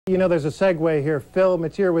You know, there's a segue here. Phil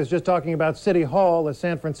Matier was just talking about City Hall, a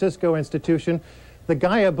San Francisco institution. The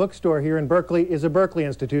Gaia bookstore here in Berkeley is a Berkeley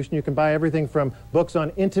institution. You can buy everything from books on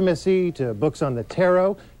intimacy to books on the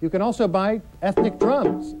tarot. You can also buy ethnic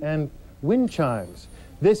drums and wind chimes.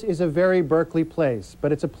 This is a very Berkeley place,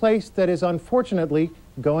 but it's a place that is unfortunately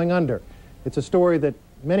going under. It's a story that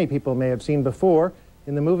many people may have seen before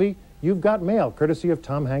in the movie You've Got Mail, courtesy of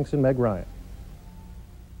Tom Hanks and Meg Ryan.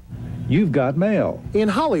 You've Got Mail. In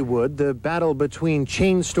Hollywood, the battle between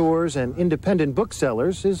chain stores and independent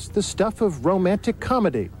booksellers is the stuff of romantic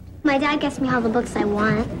comedy. My dad gets me all the books I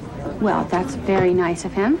want. Well, that's very nice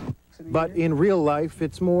of him. But in real life,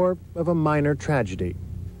 it's more of a minor tragedy.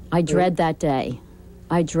 I dread that day.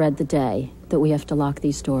 I dread the day that we have to lock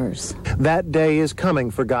these doors. That day is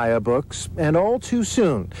coming for Gaia Books, and all too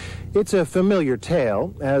soon. It's a familiar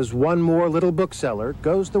tale as one more little bookseller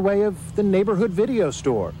goes the way of the neighborhood video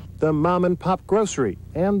store, the mom-and-pop grocery,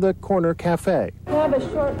 and the corner cafe. Can I have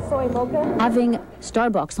a short soy mocha? Having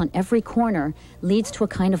Starbucks on every corner leads to a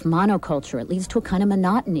kind of monoculture. It leads to a kind of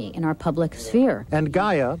monotony in our public sphere. And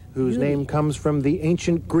Gaia, whose name comes from the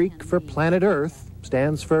ancient Greek for planet Earth,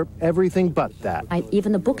 stands for everything but that.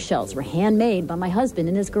 Even the bookshelves were handmade by my husband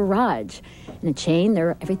in his garage. In a chain,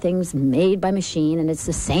 everything's made by machine, and it's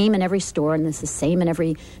the same in every store, and it's the same in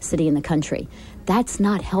every city in the country. That's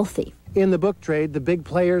not healthy. In the book trade, the big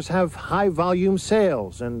players have high-volume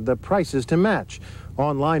sales and the prices to match.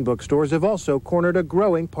 Online bookstores have also cornered a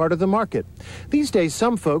growing part of the market. These days,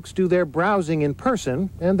 some folks do their browsing in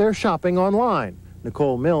person and their shopping online.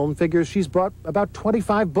 Nicole Milne figures she's bought about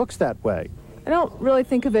 25 books that way. I don't really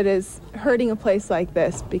think of it as hurting a place like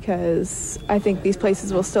this because I think these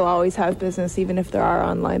places will still always have business even if there are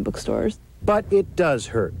online bookstores. But it does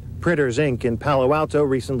hurt. Printers Inc. in Palo Alto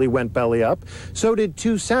recently went belly up. So did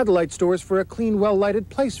 2 satellite stores for a clean, well-lighted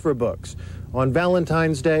place for books. On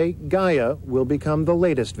Valentine's Day, Gaia will become the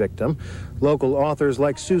latest victim. Local authors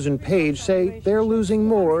like Susan Page say they're losing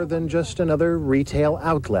more than just another retail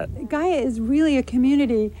outlet. Gaia is really a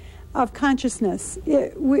community of consciousness.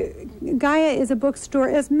 Gaia is a bookstore,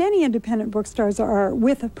 as many independent bookstores are,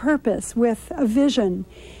 with a purpose, with a vision,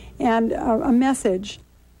 and a message.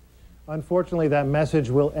 Unfortunately, that message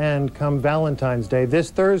will end come Valentine's Day.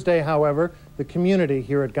 This Thursday, however, the community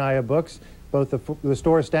here at Gaia Books, both the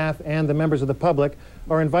store staff and the members of the public,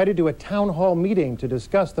 are invited to a town hall meeting to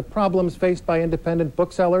discuss the problems faced by independent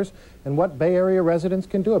booksellers and what Bay Area residents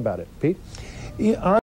can do about it. Pete?